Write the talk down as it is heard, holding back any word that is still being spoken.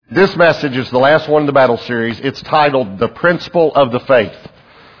This message is the last one in the battle series. It's titled, The Principle of the Faith.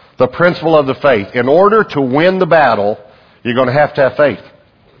 The Principle of the Faith. In order to win the battle, you're going to have faith.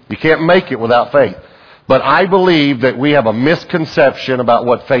 You can't make it without faith. But I believe that we have a misconception about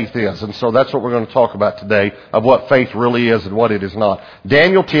what faith is. And so that's what we're going to talk about today, of what faith really is and what it is not.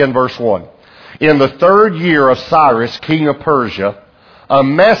 Daniel 10, verse 1. In the 3rd year of Cyrus, king of Persia, a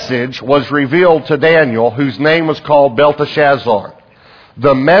message was revealed to Daniel, whose name was called Belteshazzar.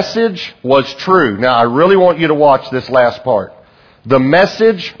 The message was true. Now, I really want you to watch this last part. The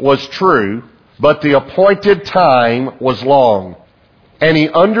message was true, but the appointed time was long. And he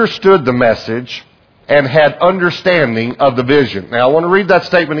understood the message and had understanding of the vision. Now, I want to read that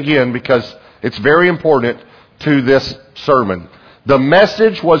statement again because it's very important to this sermon. The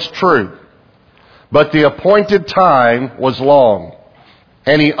message was true, but the appointed time was long.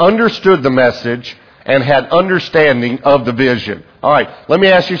 And he understood the message and had understanding of the vision. All right, let me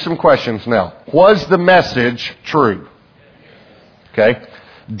ask you some questions now. Was the message true? Okay.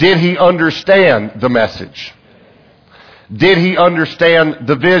 Did he understand the message? Did he understand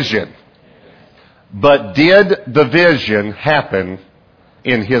the vision? But did the vision happen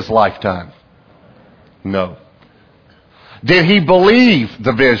in his lifetime? No. Did he believe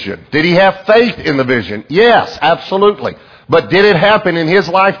the vision? Did he have faith in the vision? Yes, absolutely. But did it happen in his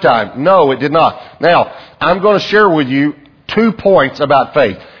lifetime? No, it did not. Now, I'm going to share with you 2 points about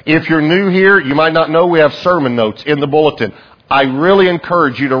faith. If you're new here, you might not know we have sermon notes in the bulletin. I really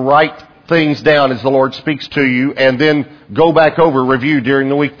encourage you to write things down as the Lord speaks to you and then go back over, review during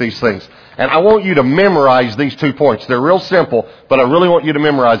the week these things. And I want you to memorize these 2 points. They're real simple, but I really want you to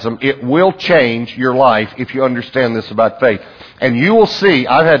memorize them. It will change your life if you understand this about faith. And you will see,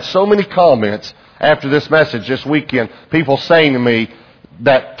 I've had so many comments after this message this weekend, people saying to me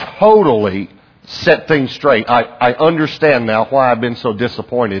that totally set things straight. I understand now why I've been so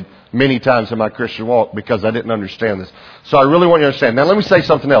disappointed many times in my Christian walk because I didn't understand this. So I really want you to understand. Now let me say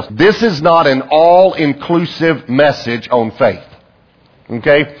something else. This is not an all-inclusive message on faith.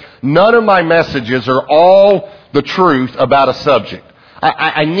 Okay? None of my messages are all the truth about a subject.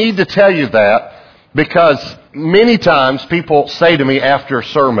 I need to tell you that because many times people say to me after a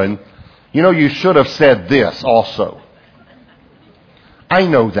sermon, you know, you should have said this also. I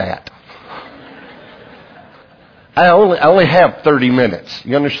know that. I only have 30 minutes.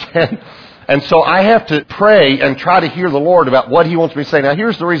 You understand? And so I have to pray and try to hear the Lord about what He wants me to say. Now,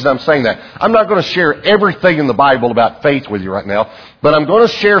 here's the reason I'm saying that. I'm not going to share everything in the Bible about faith with you right now, but I'm going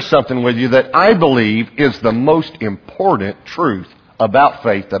to share something with you that I believe is the most important truth about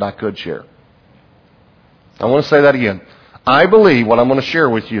faith that I could share. I want to say that again. I believe what I'm going to share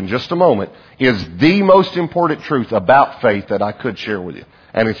with you in just a moment is the most important truth about faith that I could share with you.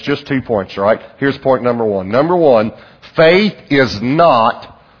 And it's just 2 points, all right? Here's point number 1. Number 1, faith is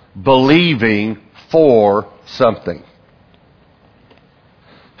not believing for something.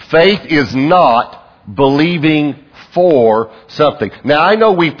 Faith is not believing for something. Now, I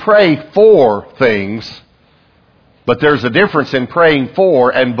know we pray for things, but there's a difference in praying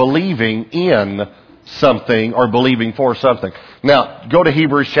for and believing in something or believing for something. Now, go to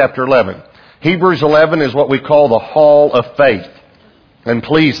Hebrews chapter 11. Hebrews 11 is what we call the hall of faith. And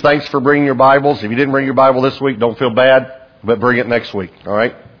please, thanks for bringing your Bibles. If you didn't bring your Bible this week, don't feel bad, but bring it next week, all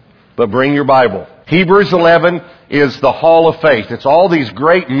right? But bring your Bible. Hebrews 11 is the hall of faith. It's all these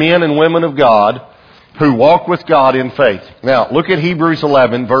great men and women of God who walk with God in faith. Now, look at Hebrews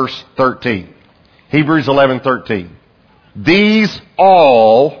 11, verse 13. Hebrews 11:13. These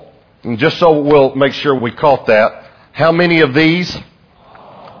all, and just so we'll make sure we caught that, how many of these?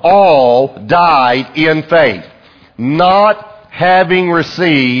 All died in faith, not having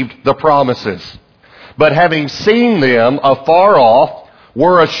received the promises, but having seen them afar off,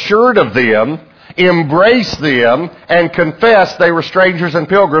 were assured of them, embraced them, and confessed they were strangers and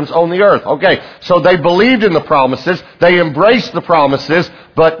pilgrims on the earth. Okay, so they believed in the promises, they embraced the promises,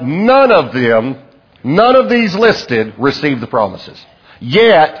 but none of these listed received the promises.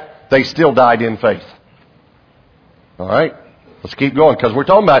 Yet, they still died in faith. All right, let's keep going because we're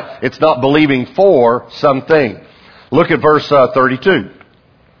talking about it's not believing for something. Look at verse 32.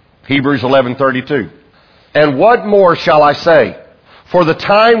 Hebrews 11:32. And what more shall I say? For the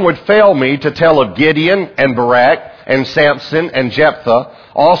time would fail me to tell of Gideon and Barak and Samson and Jephthah,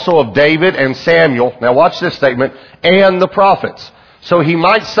 also of David and Samuel. Now watch this statement. And the prophets. So he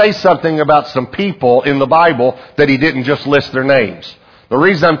might say something about some people in the Bible that he didn't just list their names. The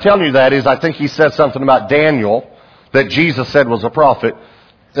reason I'm telling you that is I think he said something about Daniel that Jesus said was a prophet.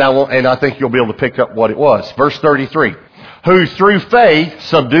 And I think you'll be able to pick up what it was. Verse 33. Who through faith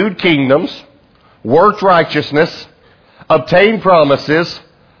subdued kingdoms, worked righteousness, obtained promises,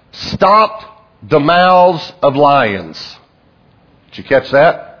 stopped the mouths of lions. Did you catch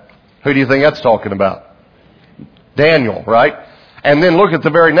that? Who do you think that's talking about? Daniel, right? And then look at the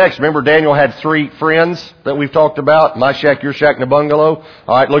very next. Remember, Daniel had 3 friends that we've talked about. My shack, your shack, and a bungalow.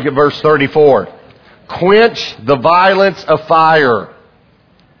 All right, look at verse 34. Quench the violence of fire.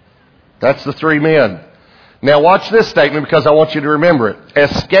 That's the 3 men. Now watch this statement because I want you to remember it.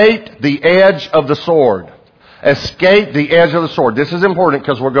 Escaped the edge of the sword. Escape the edge of the sword. This is important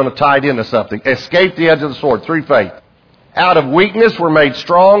because we're going to tie it into something. Escape the edge of the sword through faith. Out of weakness were made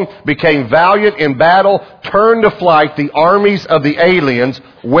strong, became valiant in battle, turned to flight the armies of the aliens.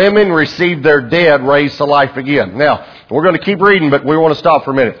 Women received their dead raised to life again. Now, we're going to keep reading, but we want to stop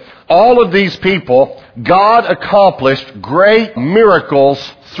for a minute. All of these people, God accomplished great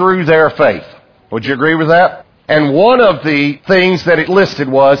miracles through their faith. Would you agree with that? And one of the things that it listed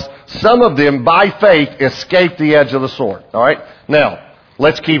was some of them, by faith, escaped the edge of the sword. All right? Now,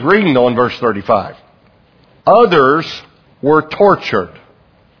 let's keep reading on verse 35. Others were tortured,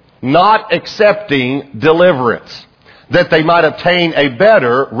 not accepting deliverance, that they might obtain a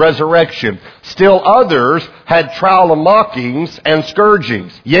better resurrection. Still others had trial of mockings and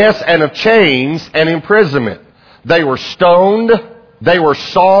scourgings, yes, and of chains and imprisonment. They were stoned, they were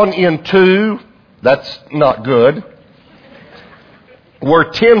sawn in two, that's not good, were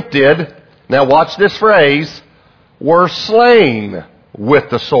tempted, now watch this phrase, were slain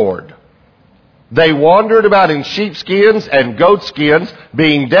with the sword. They wandered about in sheepskins and goatskins,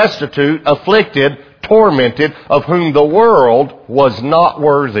 being destitute, afflicted, tormented, of whom the world was not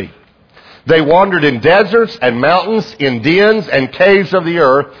worthy. They wandered in deserts and mountains, in dens and caves of the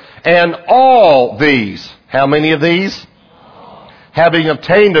earth, and all these, how many of these? Having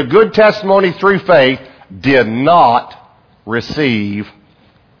obtained a good testimony through faith, did not receive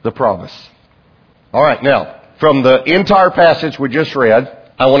the promise. All right, now, from the entire passage we just read,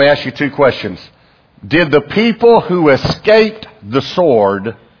 I want to ask you 2 questions. Did the people who escaped the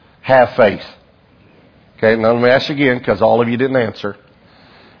sword have faith? Okay, now let me ask you again, because all of you didn't answer.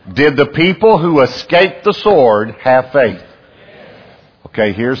 Did the people who escaped the sword have faith?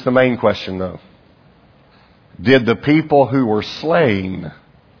 Okay, here's the main question though. Did the people who were slain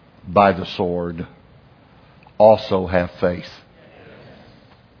by the sword also have faith?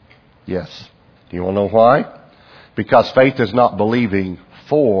 Yes. Do you want to know why? Because faith is not believing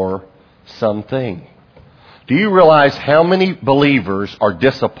for something. Do you realize how many believers are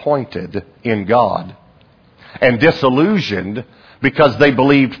disappointed in God and disillusioned because they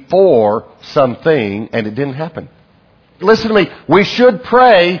believed for something and it didn't happen? Listen to me. We should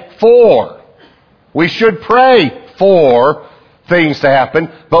pray for. We should pray for things to happen,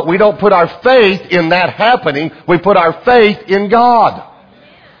 but we don't put our faith in that happening. We put our faith in God.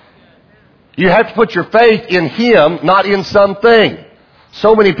 You have to put your faith in Him, not in something.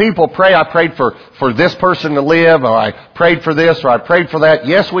 So many people pray, I prayed for this person to live, or I prayed for this, or I prayed for that.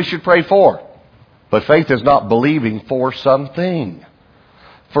 Yes, we should pray for. But faith is not believing for something.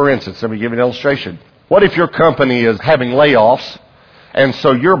 For instance, let me give you an illustration. What if your company is having layoffs, and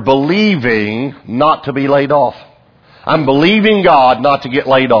so you're believing not to be laid off? I'm believing God not to get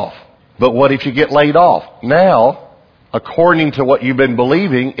laid off. But what if you get laid off? Now, according to what you've been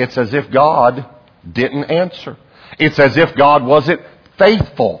believing, it's as if God didn't answer. It's as if God wasn't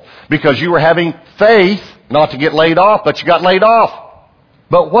faithful, because you were having faith not to get laid off, but you got laid off.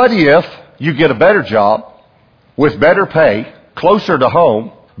 But what if you get a better job with better pay, closer to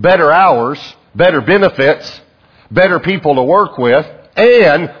home, better hours, better benefits, better people to work with,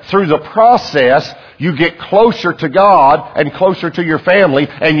 and through the process you get closer to God and closer to your family,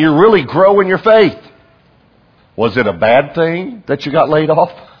 and you really grow in your faith? Was it a bad thing that you got laid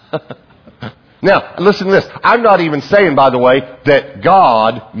off? Now, listen to this. I'm not even saying, by the way, that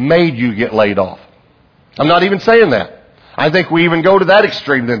God made you get laid off. I'm not even saying that. I think we even go to that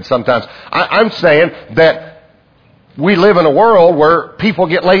extreme then sometimes. I'm saying that we live in a world where people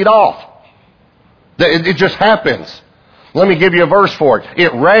get laid off. It just happens. Let me give you a verse for it.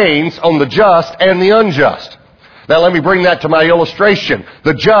 It rains on the just and the unjust. Now let me bring that to my illustration.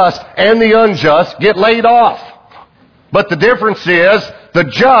 The just and the unjust get laid off. But the difference is, the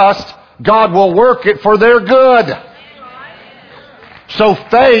just, God will work it for their good. So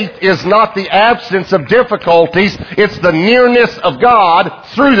faith is not the absence of difficulties. It's the nearness of God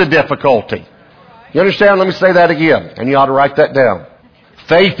through the difficulty. You understand? Let me say that again, and you ought to write that down.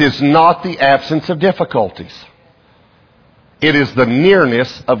 Faith is not the absence of difficulties. It is the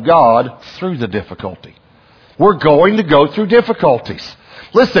nearness of God through the difficulty. We're going to go through difficulties.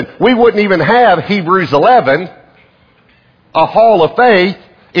 Listen, we wouldn't even have Hebrews 11, a hall of faith,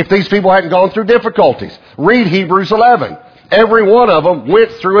 if these people hadn't gone through difficulties. Read Hebrews 11. Every one of them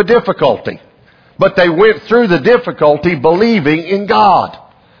went through a difficulty. But they went through the difficulty believing in God.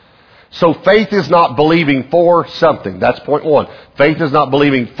 So faith is not believing for something. That's point one. Faith is not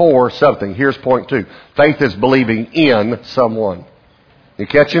believing for something. Here's point two. Faith is believing in someone. You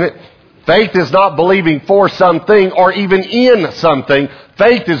catching it? Faith is not believing for something or even in something.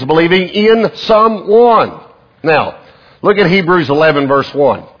 Faith is believing in someone. Now, look at Hebrews 11 verse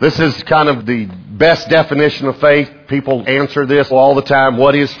 1. This is kind of the best definition of faith. People answer this all the time.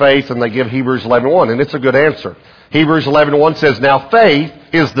 What is faith? And they give Hebrews 11:1, and it's a good answer. Hebrews 11:1 says, "Now faith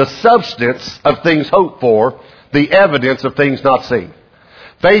is the substance of things hoped for, the evidence of things not seen."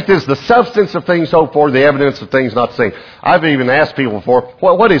 Faith is the substance of things hoped for, the evidence of things not seen. I've even asked people before,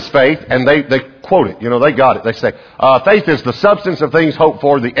 well, what is faith? And they quote it. You know, they got it. They say, faith is the substance of things hoped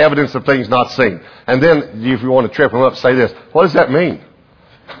for, the evidence of things not seen. And then, if you want to trip them up, say this. What does that mean?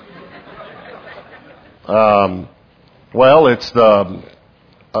 Well, it's the,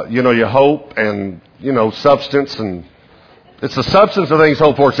 you hope and, substance, and it's the substance of things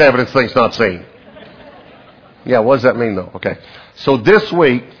hoped for, it's evidence of things not seen. Yeah, what does that mean though? Okay. So this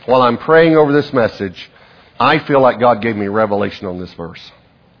week, while I'm praying over this message, I feel like God gave me revelation on this verse.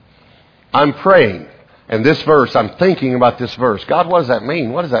 I'm praying, and this verse, I'm thinking about this verse. God, what does that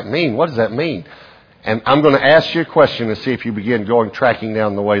mean? What does that mean? What does that mean? And I'm going to ask you a question to see if you begin tracking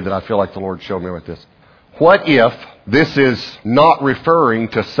down the way that I feel like the Lord showed me with this. What if this is not referring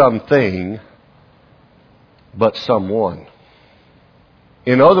to something, but someone?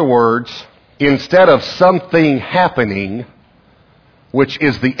 In other words, instead of something happening, which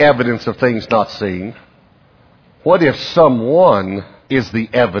is the evidence of things not seen, what if someone is the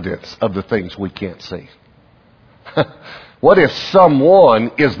evidence of the things we can't see? What if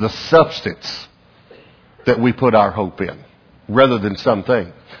someone is the substance that we put our hope in, rather than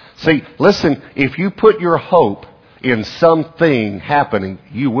something? See, listen, if you put your hope in something happening,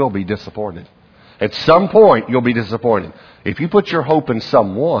 you will be disappointed. At some point, you'll be disappointed. If you put your hope in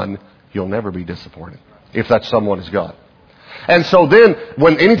someone, you'll never be disappointed, if that someone is God. And so then,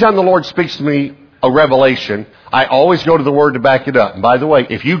 anytime the Lord speaks to me a revelation, I always go to the Word to back it up. And by the way,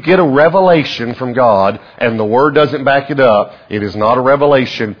 if you get a revelation from God and the Word doesn't back it up, it is not a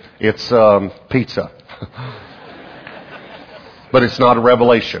revelation, it's pizza. But it's not a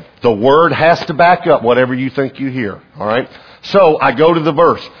revelation. The Word has to back up whatever you think you hear. All right? So I go to the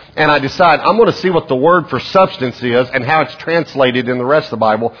verse and I decide I'm going to see what the word for substance is and how it's translated in the rest of the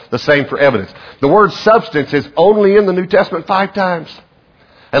Bible. The same for evidence. The word substance is only in the New Testament 5 times.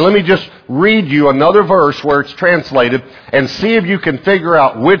 And let me just read you another verse where it's translated and see if you can figure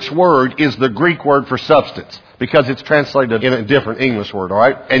out which word is the Greek word for substance, because it's translated in a different English word. All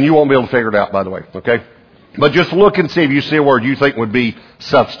right? And you won't be able to figure it out, by the way. Okay? But just look and see if you see a word you think would be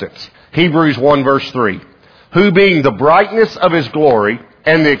substance. Hebrews 1 verse 3. Who being the brightness of His glory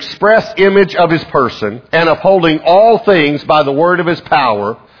and the express image of His person, and upholding all things by the word of His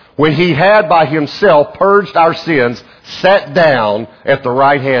power, when He had by Himself purged our sins, sat down at the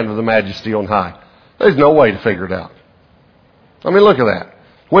right hand of the Majesty on high. There's no way to figure it out. I mean, look at that.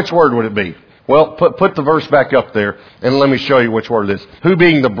 Which word would it be? Well, put the verse back up there, and let me show you which word it is. Who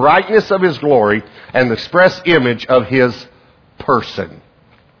being the brightness of His glory and the express image of His person.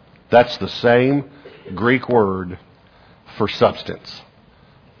 That's the same Greek word for substance.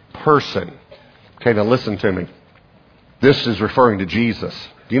 Person. Okay, now listen to me. This is referring to Jesus.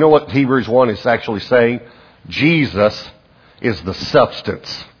 Do you know what Hebrews 1 is actually saying? Jesus is the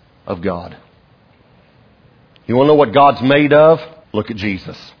substance of God. You want to know what God's made of? Look at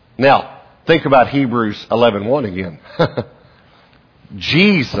Jesus. Now, think about Hebrews 11:1 again.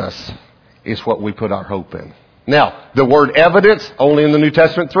 Jesus is what we put our hope in. Now, the word evidence, only in the New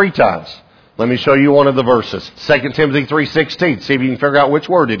Testament 3 times. Let me show you one of the verses. 2 Timothy 3:16. See if you can figure out which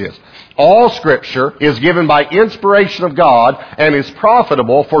word it is. All Scripture is given by inspiration of God and is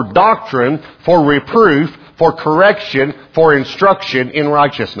profitable for doctrine, for reproof, for correction, for instruction in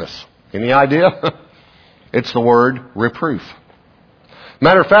righteousness. Any idea? It's the word reproof.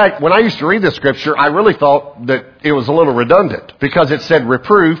 Matter of fact, when I used to read this Scripture, I really thought that it was a little redundant because it said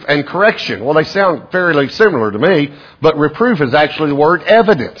reproof and correction. Well, they sound fairly similar to me, but reproof is actually the word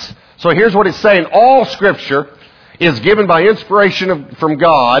evidence. So here's what it's saying. All Scripture is given by inspiration from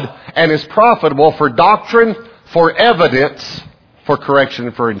God and is profitable for doctrine, for evidence, for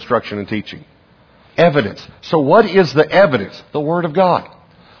correction, for instruction and teaching. Evidence. So what is the evidence? The Word of God.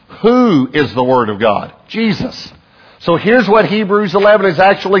 Who is the Word of God? Jesus. So here's what Hebrews 11 is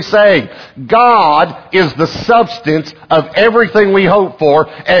actually saying. God is the substance of everything we hope for,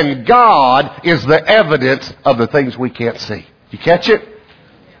 and God is the evidence of the things we can't see. You catch it?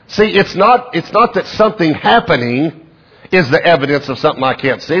 See, it's not that something happening is the evidence of something I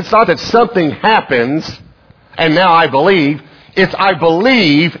can't see. It's not that something happens and now I believe. It's I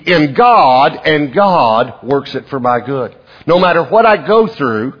believe in God and God works it for my good. No matter what I go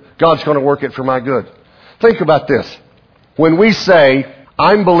through, God's going to work it for my good. Think about this. When we say,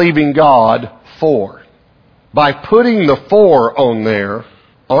 I'm believing God for, by putting the for on there,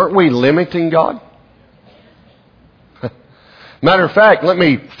 aren't we limiting God? Matter of fact, let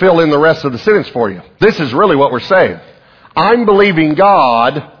me fill in the rest of the sentence for you. This is really what we're saying. I'm believing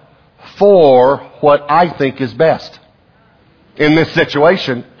God for what I think is best. In this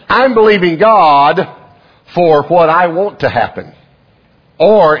situation, I'm believing God for what I want to happen.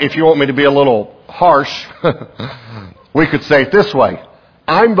 Or, if you want me to be a little harsh, we could say it this way.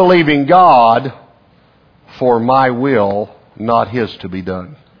 I'm believing God for my will, not His to be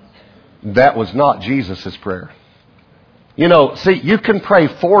done. That was not Jesus' prayer. You know, see, you can pray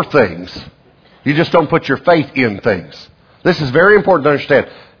for things. You just don't put your faith in things. This is very important to understand.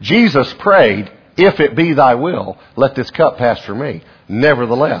 Jesus prayed, if it be thy will, let this cup pass from me.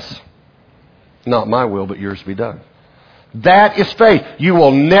 Nevertheless, not my will, but yours be done. That is faith. You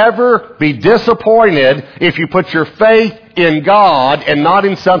will never be disappointed if you put your faith in God and not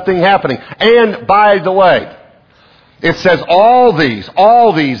in something happening. And by the way, it says all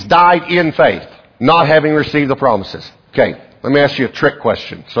these died in faith, not having received the promises. Okay, let me ask you a trick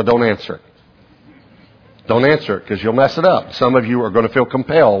question, so don't answer it. Don't answer it, because you'll mess it up. Some of you are going to feel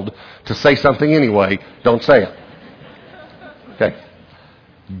compelled to say something anyway. Don't say it. Okay.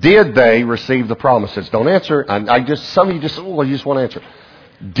 Did they receive the promises? Don't answer. Some of you just want to answer.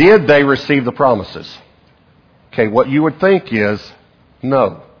 Did they receive the promises? Okay, what you would think is,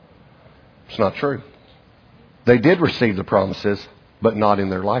 no. It's not true. They did receive the promises, but not in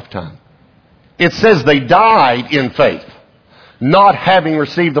their lifetime. It says they died in faith, not having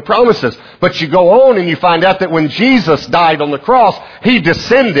received the promises. But you go on and you find out that when Jesus died on the cross, He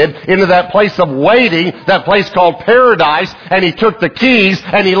descended into that place of waiting, that place called paradise, and He took the keys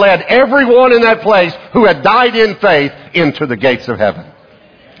and He led everyone in that place who had died in faith into the gates of heaven.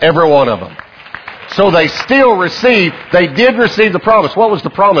 Every one of them. So they did receive the promise. What was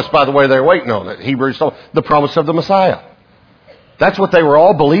the promise, by the way, they were waiting on? Hebrews told the promise of the Messiah. That's what they were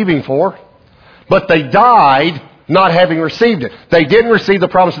all believing for. But they died not having received it. They didn't receive the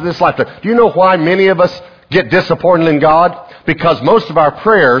promise of this lifetime. Do you know why many of us get disappointed in God? Because most of our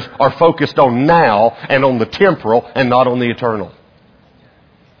prayers are focused on now and on the temporal and not on the eternal.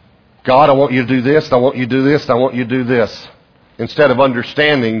 God, I want you to do this, I want you to do this, I want you to do this. Instead of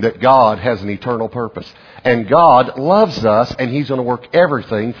understanding that God has an eternal purpose. And God loves us and He's going to work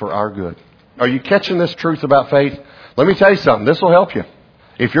everything for our good. Are you catching this truth about faith? Let me tell you something. This will help you.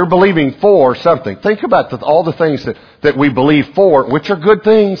 If you're believing for something, think about all the things that we believe for, which are good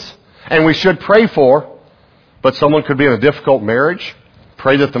things, and we should pray for. But someone could be in a difficult marriage.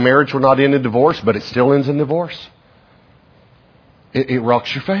 Pray that the marriage will not end in divorce, but it still ends in divorce. It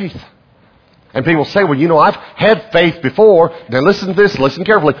rocks your faith. And people say, well, you know, I've had faith before. Now listen to this, listen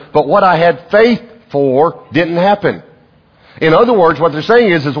carefully. But what I had faith for didn't happen. In other words, what they're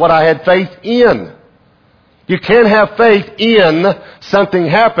saying is what I had faith in. You can't have faith in something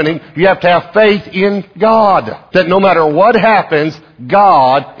happening. You have to have faith in God. That no matter what happens,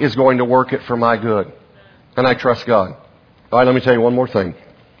 God is going to work it for my good. And I trust God. All right, let me tell you one more thing.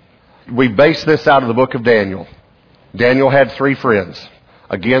 We base this out of the book of Daniel. Daniel had 3 friends.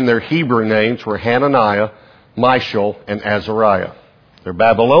 Again, their Hebrew names were Hananiah, Mishael, and Azariah. Their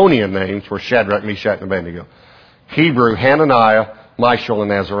Babylonian names were Shadrach, Meshach, and Abednego. Hebrew, Hananiah, Mishael,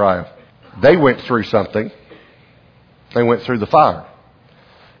 and Azariah. They went through something. They went through the fire.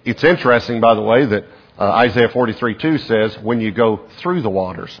 It's interesting, by the way, that Isaiah 43:2 says, when you go through the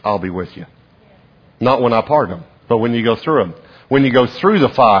waters, I'll be with you. Not when I part them, but when you go through them. When you go through the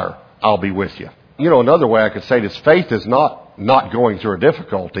fire, I'll be with you. You know, another way I could say this, faith is not going through a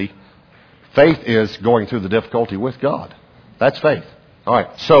difficulty. Faith is going through the difficulty with God. That's faith. All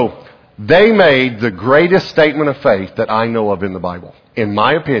right, so they made the greatest statement of faith that I know of in the Bible. In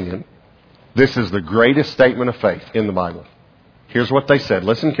my opinion, this is the greatest statement of faith in the Bible. Here's what they said.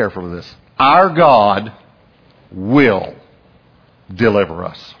 Listen carefully to this. Our God will deliver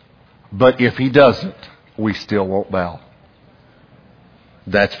us. But if He doesn't, we still won't bow.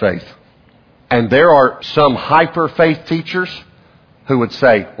 That's faith. And there are some hyper-faith teachers who would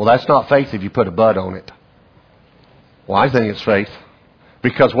say, well, that's not faith if you put a but on it. Well, I think it's faith.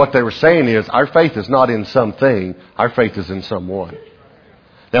 Because what they were saying is, our faith is not in something, our faith is in someone.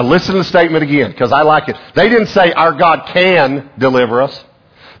 Now listen to the statement again, because I like it. They didn't say our God can deliver us.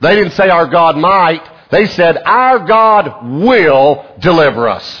 They didn't say our God might. They said our God will deliver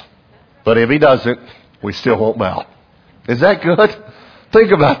us. But if He doesn't, we still won't bow. Is that good?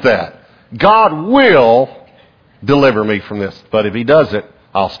 Think about that. God will deliver me from this. But if He doesn't,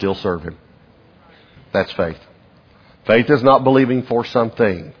 I'll still serve Him. That's faith. Faith is not believing for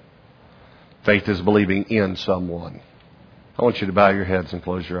something. Faith is believing in someone. I want you to bow your heads and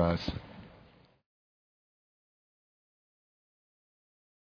close your eyes.